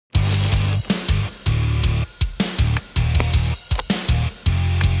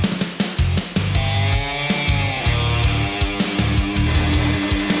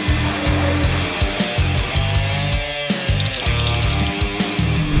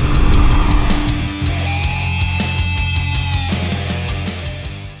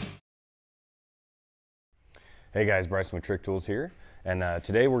Hey guys, Bryson with Trick Tools here, and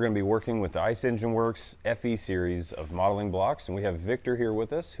today we're going to be working with the Icengineworks FE series of modeling blocks, and we have Victor here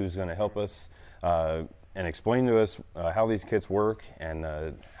with us who's going to help us and explain to us how these kits work and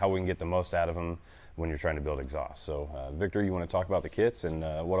how we can get the most out of them when you're trying to build exhaust. So Victor, you want to talk about the kits and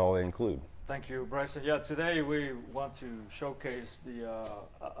what all they include? Thank you, Bryson. Yeah, today we want to showcase the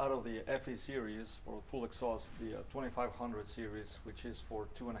out of the FE series for full exhaust, the 2500 series, which is for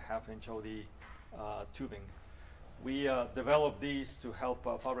 2.5-inch OD tubing. We developed these to help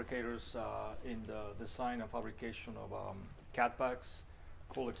fabricators in the design and fabrication of cat packs,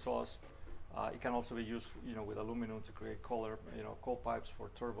 full exhaust. It can also be used, with aluminum to create cold pipes for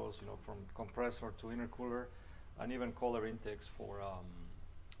turbos, from compressor to intercooler, and even collar intakes for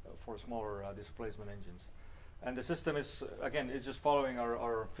smaller displacement engines. And the system is, again, it's just following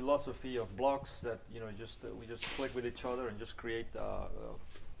our philosophy of blocks that we just click with each other and just create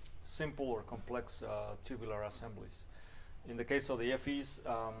simple or complex tubular assemblies. In the case of the FEs,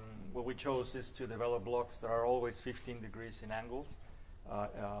 what we chose is to develop blocks that are always 15 degrees in angle,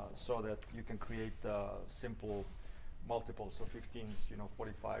 so that you can create simple multiples of 15s,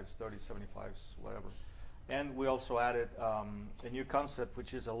 45s, 30s, 75s, whatever. And we also added a new concept,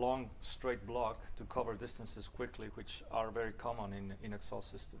 which is a long straight block to cover distances quickly, which are very common in exhaust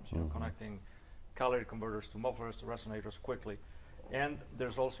systems, connecting catalytic converters to mufflers to resonators quickly. And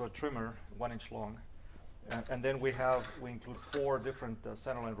there's also a trimmer, 1 inch long. And then we include 4 different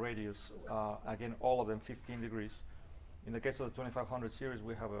centerline radius, again, all of them 15 degrees. In the case of the 2500 series,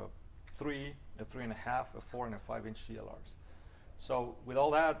 we have a 3, a 3.5, a 4, and a 5-inch CLRs. So with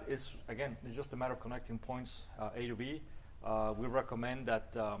all that, it's just a matter of connecting points A to B. We recommend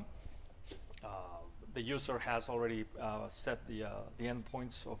that the user has already set the end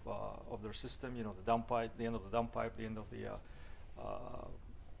points of their system, the downpipe, the end of the downpipe, the end of the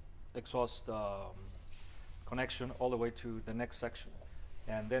exhaust connection, all the way to the next section.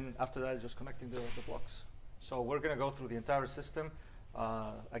 And then after that is just connecting the blocks. So we're going to go through the entire system.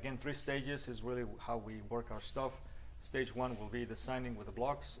 Again, 3 stages is really how we work our stuff. Stage 1 will be designing with the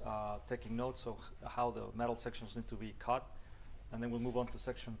blocks, taking notes of how the metal sections need to be cut. And then we'll move on to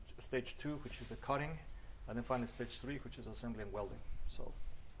stage 2, which is the cutting. And then finally stage 3, which is assembly and welding. So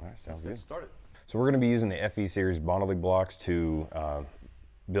all right, sounds good. Let's get started. So we're going to be using the FE series modeling blocks to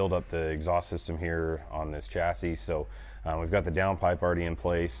build up the exhaust system here on this chassis. So we've got the downpipe already in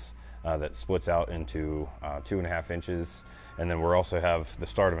place that splits out into 2.5 inches. And then we'll also have the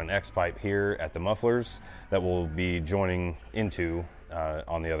start of an X pipe here at the mufflers that will be joining into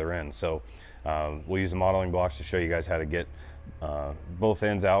on the other end. So we'll use the modeling blocks to show you guys how to get both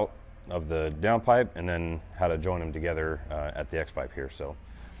ends out of the downpipe and then how to join them together at the X pipe here. So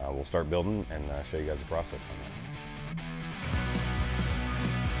we'll start building and show you guys the process on that.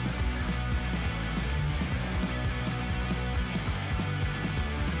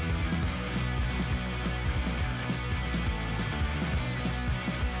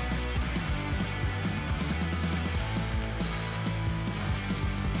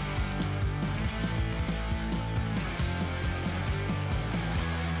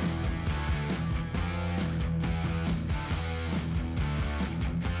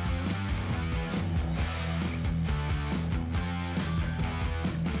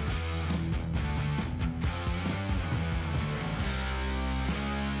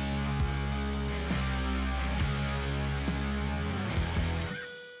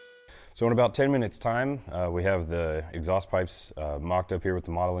 So in about 10 minutes time, we have the exhaust pipes mocked up here with the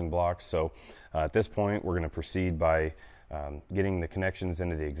modeling blocks. So at this point, we're going to proceed by getting the connections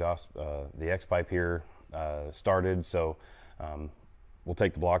into the exhaust, the X pipe here started. So we'll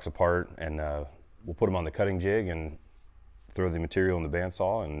take the blocks apart and we'll put them on the cutting jig and throw the material in the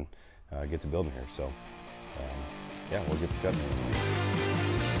bandsaw and get to building here. So yeah, we'll get to cutting.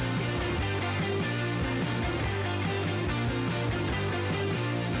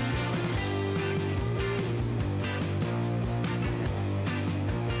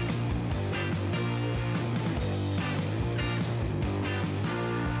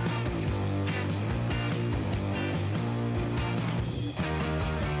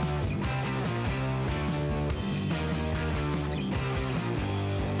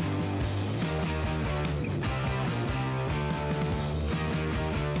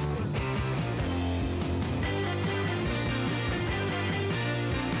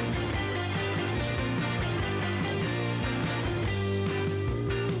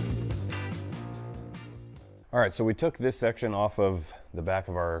 All right, so we took this section off of the back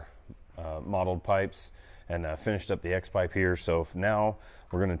of our modeled pipes and finished up the X pipe here. So now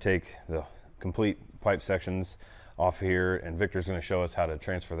we're going to take the complete pipe sections off here, and Victor's going to show us how to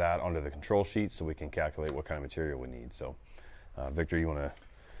transfer that onto the control sheet so we can calculate what kind of material we need. So, Victor, you want to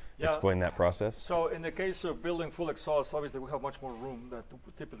explain that process? So in the case of building full exhaust, obviously we have much more room that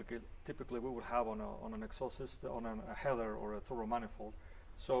typically we would have on an exhaust system, on a header or a turbo manifold.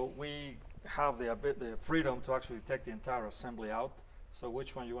 So we have the freedom to actually take the entire assembly out. So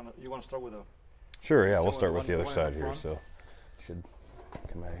which one you want to start with? Sure, yeah, we'll start with the other side here. So should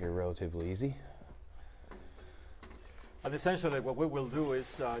come out here relatively easy. And essentially what we will do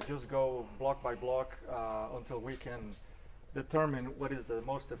is just go block by block until we can determine what is the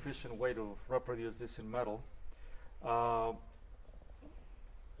most efficient way to reproduce this in metal.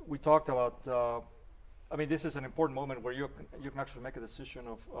 We talked about, I mean, this is an important moment where you can actually make a decision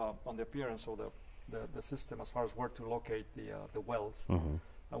of on the appearance of the system as far as where to locate the welds. Mm-hmm.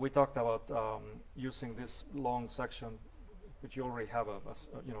 We talked about using this long section, which you already have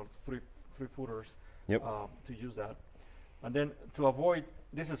three footers. Yep. To use that. And then to avoid,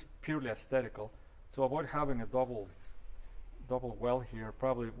 this is purely aesthetical, to avoid having a double weld here,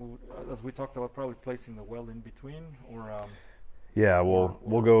 probably as we talked about, probably placing the weld in between, or yeah,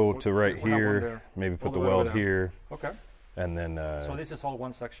 we'll go to right here, maybe put the weld here. Okay. And then so this is all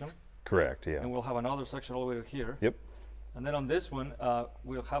one section. Correct. Yeah. And we'll have another section all the way to here. Yep. And then on this one,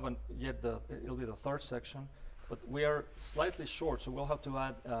 we'll have it'll be the third section, but we are slightly short, so we'll have to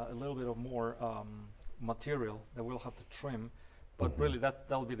add a little bit of more material that we'll have to trim. But really,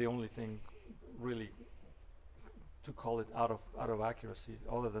 that'll be the only thing, really, to call it out of accuracy.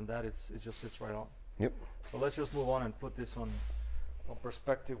 Other than that, it just sits right on. Yep. So let's just move on and put this on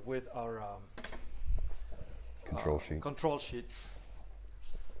perspective with our control sheet.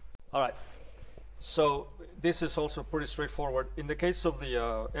 All right. So this is also pretty straightforward. In the case of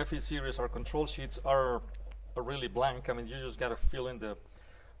the FE series, our control sheets are really blank. I mean, you just got to fill in the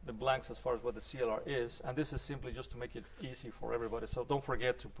blanks as far as what the CLR is, and this is simply just to make it easy for everybody. So don't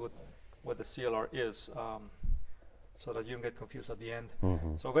forget to put what the CLR is, so that you don't get confused at the end.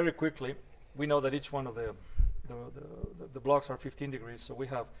 Mm-hmm. So very quickly, we know that each one of the blocks are 15 degrees. So we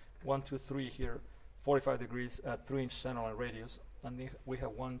have 1, 2, 3 here, 45 degrees at 3-inch center line radius, and we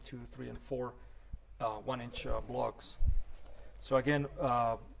have 1, 2, 3, and 4 1-inch blocks. So again,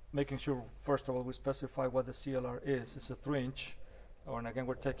 making sure first of all we specify what the CLR is. It's a 3-inch, and again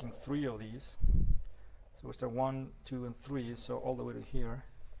we're taking 3 of these. So we start 1, 2, and 3, so all the way to here.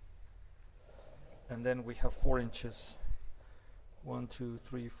 And then we have 4 inches. 1, 2,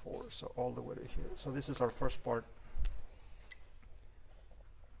 3, 4, so all the way to here. So this is our first part.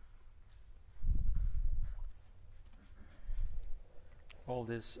 All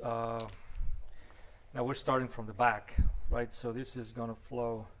this. Now we're starting from the back, right? So this is going to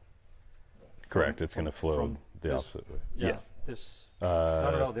flow. Correct. It's going to flow the opposite way. Yeah, yes. This.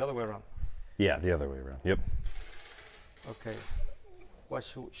 No, the other way around. Yeah, the other way around. Yep. Okay. What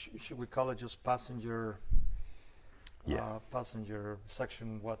should we call it? Just passenger. Yeah. Passenger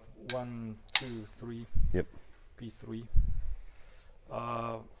section. What? 1, 2, 3. Yep. P3.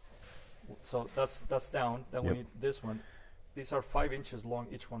 So that's down. Then we need this one. These are 5 inches long,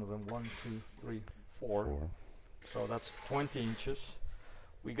 each one of them. 1, 2, 3, 4. So that's 20 inches.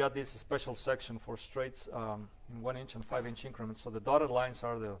 We got this special section for straights in 1 inch and 5 inch increments. So the dotted lines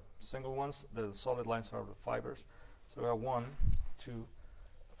are the single ones. The solid lines are the fibers. So we have 1, 2,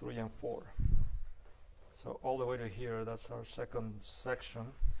 3, and 4. So all the way to here, that's our second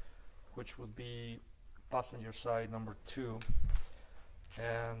section, which would be passenger side number 2.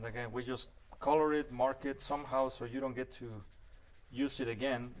 And again, we just color it, mark it somehow so you don't get to use it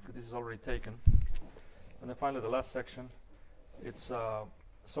again because this is already taken. And then finally the last section, it's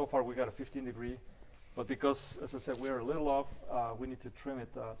so far we got a 15 degree, but because, as I said, we're a little off, we need to trim it,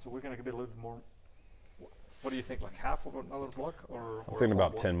 so we're going to give it a little bit more. What do you think, like half of another block? Or I'm thinking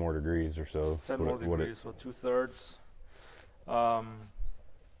about 10 more degrees or so. 10 more degrees, so 2/3.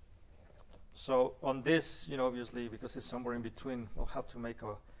 So on this, obviously, because it's somewhere in between, we'll have to make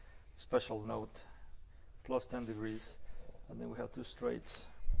a special note, plus 10 degrees, and then we have 2 straights.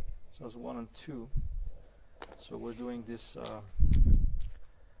 So that's 1 and 2. So we're doing this,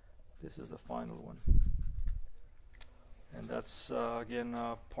 this is the final one. And that's, again,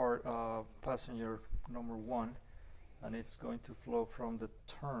 passenger number 1, and it's going to flow from the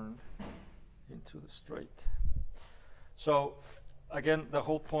turn into the straight. So again, the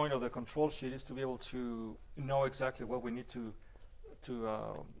whole point of the control sheet is to be able to know exactly what we need to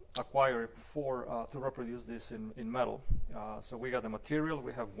acquire for to reproduce this in metal. So we got the material.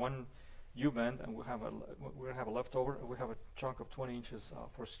 We have 1 U-bend, and we're gonna have a leftover, and we have a chunk of 20 inches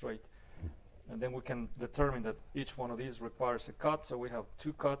for straight. And then we can determine that each one of these requires a cut. So we have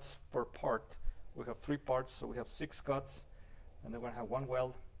 2 cuts per part We have 3 parts, so we have 6 cuts, and then we're going to have 1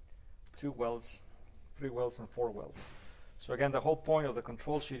 weld, 2 welds, 3 welds, and 4 welds. So again, the whole point of the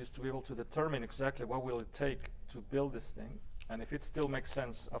control sheet is to be able to determine exactly what will it take to build this thing, and if it still makes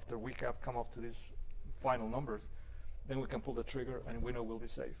sense after we have come up to these final numbers, then we can pull the trigger and we know we'll be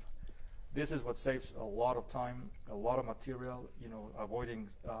safe. This is what saves a lot of time, a lot of material, you know, avoiding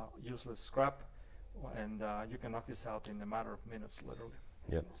useless scrap, and you can knock this out in a matter of minutes, literally.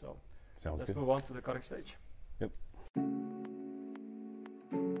 Yep. So Sounds let's good. move on to the cutting stage. Yep.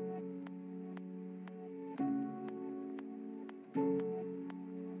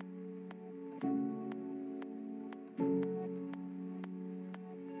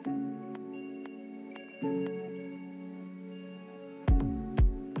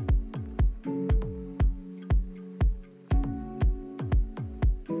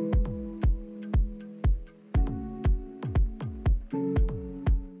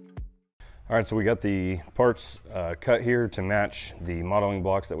 All right, so we got the parts cut here to match the modeling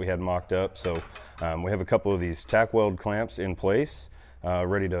blocks that we had mocked up. So we have a couple of these tack weld clamps in place,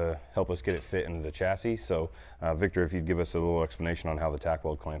 ready to help us get it fit into the chassis. So Victor, if you'd give us a little explanation on how the tack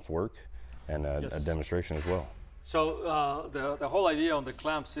weld clamps work, and Yes. a demonstration as well. So the whole idea on the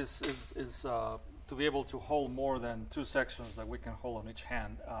clamps is to be able to hold more than 2 sections that we can hold on each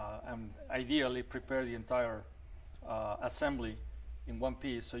hand, and ideally prepare the entire assembly in one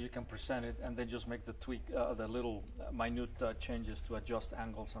piece, so you can present it and then just make the tweak, the little minute changes to adjust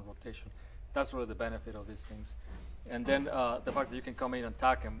angles and rotation. That's really the benefit of these things. And then the fact that you can come in and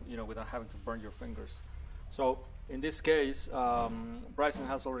tack them, you know, without having to burn your fingers. So in this case, Bryson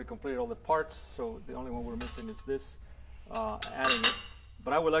has already completed all the parts, so the only one we're missing is this, adding it.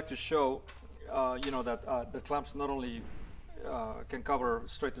 But I would like to show, you know, that the clamps not only can cover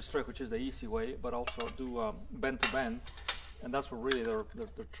straight to straight, which is the easy way, but also do bend to bend. And that's where really their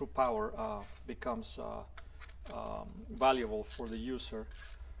true power becomes valuable for the user.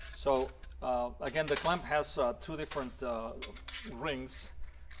 So again, the clamp has 2 different rings.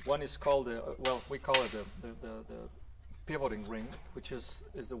 One is called well, we call it the pivoting ring, which is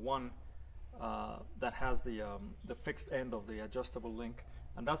the one that has the fixed end of the adjustable link,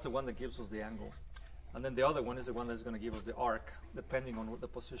 and that's the one that gives us the angle. And then the other one is the one that's going to give us the arc, depending on the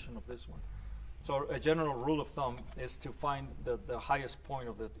position of this one. So a general rule of thumb is to find the highest point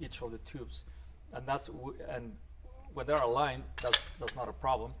of each of the tubes, and and when they're aligned, that's not a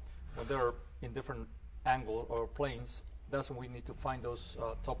problem. When they're in different angle or planes, that's when we need to find those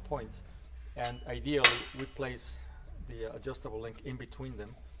top points, and ideally we place the adjustable link in between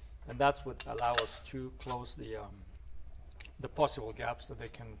them, and that's what allows us to close the possible gaps that they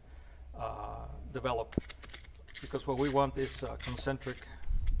can develop, because what we want is concentric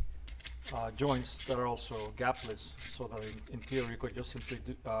joints that are also gapless, so that in theory you could just simply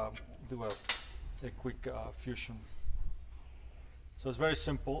do a quick fusion. So it's very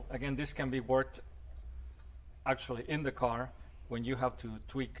simple. Again, this can be worked actually in the car when you have to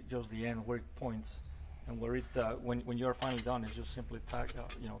tweak just the end where it points, and where it when you're finally done, it's just simply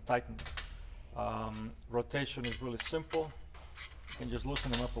tighten. Rotation is really simple. You can just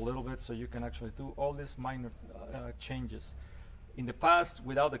loosen them up a little bit, so you can actually do all these minor changes. In the past,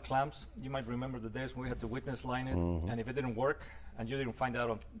 without the clamps, you might remember the days when we had to witness line it, and if it didn't work, and you didn't find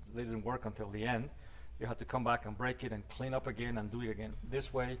out they didn't work until the end, you had to come back and break it and clean up again and do it again.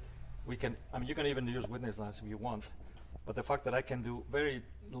 This way, we can, I mean, you can even use witness lines if you want, but the fact that I can do very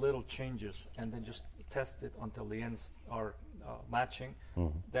little changes and then just test it until the ends are matching,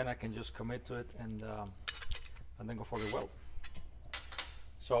 then I can just commit to it and then go for the weld.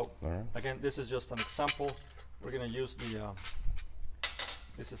 So, again, this is just an example. We're going to use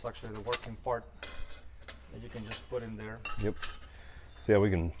this is actually the working part that you can just put in there. Yep. So yeah, we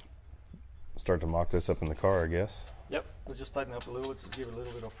can start to mock this up in the car, I guess. Yep. We'll just tighten it up a little bit to give it a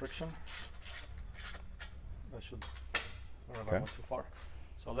little bit of friction. That should not go too far.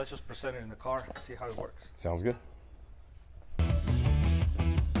 So let's just present it in the car and see how it works. Sounds good.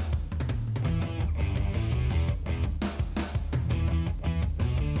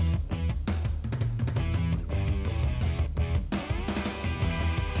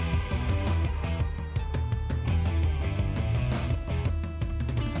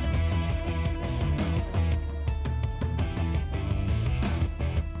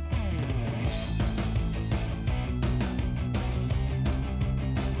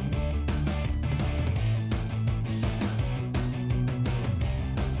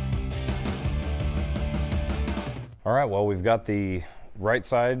 All right, well, we've got the right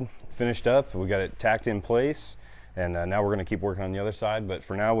side finished up. We got it tacked in place, and now we're going to keep working on the other side. But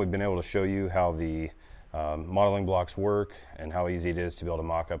for now, we've been able to show you how the modeling blocks work and how easy it is to be able to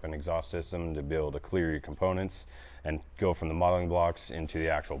mock up an exhaust system, to be able to clear your components and go from the modeling blocks into the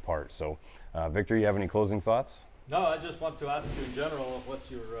actual parts. So Victor, you have any closing thoughts? No, I just want to ask you in general, what's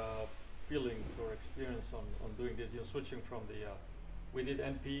your feelings or experience on doing this? You're switching from the, we did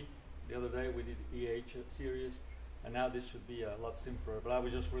NP the other day, we did EH series, and now this should be a lot simpler. But I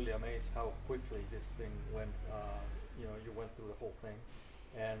was just really amazed how quickly this thing went, you know, you went through the whole thing,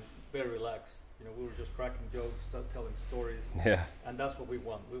 and very relaxed. You know, we were just cracking jokes, telling stories. Yeah. And that's what we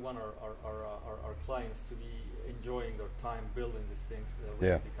want. We want our clients to be enjoying their time building these things without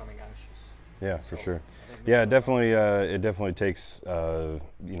really becoming anxious. Yeah, for sure. Yeah, definitely. It definitely takes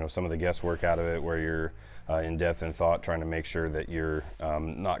you know, some of the guesswork out of it, where you're in depth in thought, trying to make sure that you're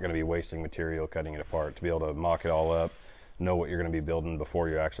not going to be wasting material cutting it apart. To be able to mock it all up, know what you're going to be building before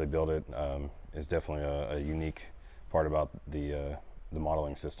you actually build it, is definitely a unique part about the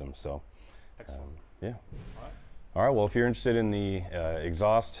modeling system. So, yeah. All right. Well, if you're interested in the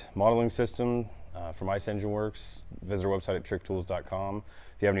exhaust modeling system from Icengineworks, visit our website at tricktools.com.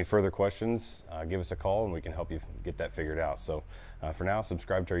 If you have any further questions, give us a call and we can help you get that figured out. So for now,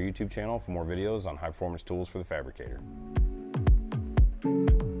 subscribe to our YouTube channel for more videos on high performance tools for the fabricator.